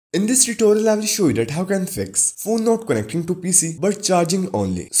In this tutorial, I will show you that how can fix phone not connecting to PC but charging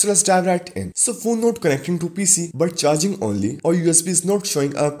only. So let's dive right in. So phone not connecting to PC but charging only, or USB is not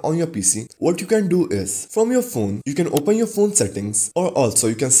showing up on your PC. What you can do is, from your phone, you can open your phone settings, or also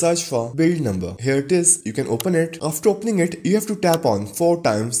you can search for build number. Here it is, you can open it. After opening it, you have to tap on 4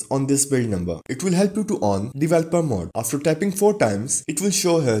 times on this build number. It will help you to on developer mode. After tapping 4 times, it will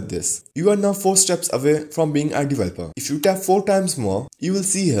show here this. You are now 4 steps away from being a developer. If you tap 4 times more, you will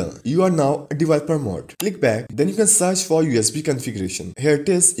see here you are now a developer mode. Click back, then you can search for USB configuration. Here it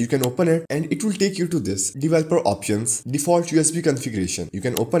is, you can open it and it will take you to this developer options default USB configuration. You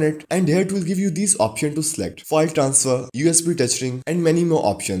can open it and here it will give you these options to select: file transfer, USB touchscreen, and many more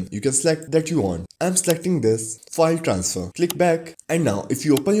options. You can select that you want. I'm selecting this file transfer. Click back, and now if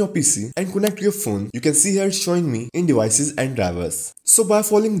you open your PC and connect your phone, you can see here it's showing me in devices and drivers. So by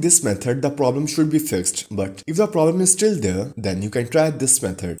following this method, the problem should be fixed. But if the problem is still there, then you can try this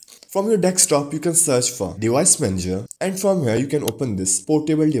method. From your desktop, you can search for device manager, and from here you can open this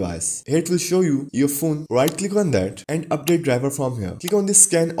portable device. Here it will show you your phone. Right click on that and update driver from here. Click on this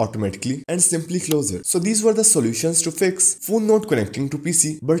scan automatically and simply close it. So these were the solutions to fix phone not connecting to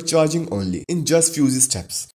PC but charging only in just few steps.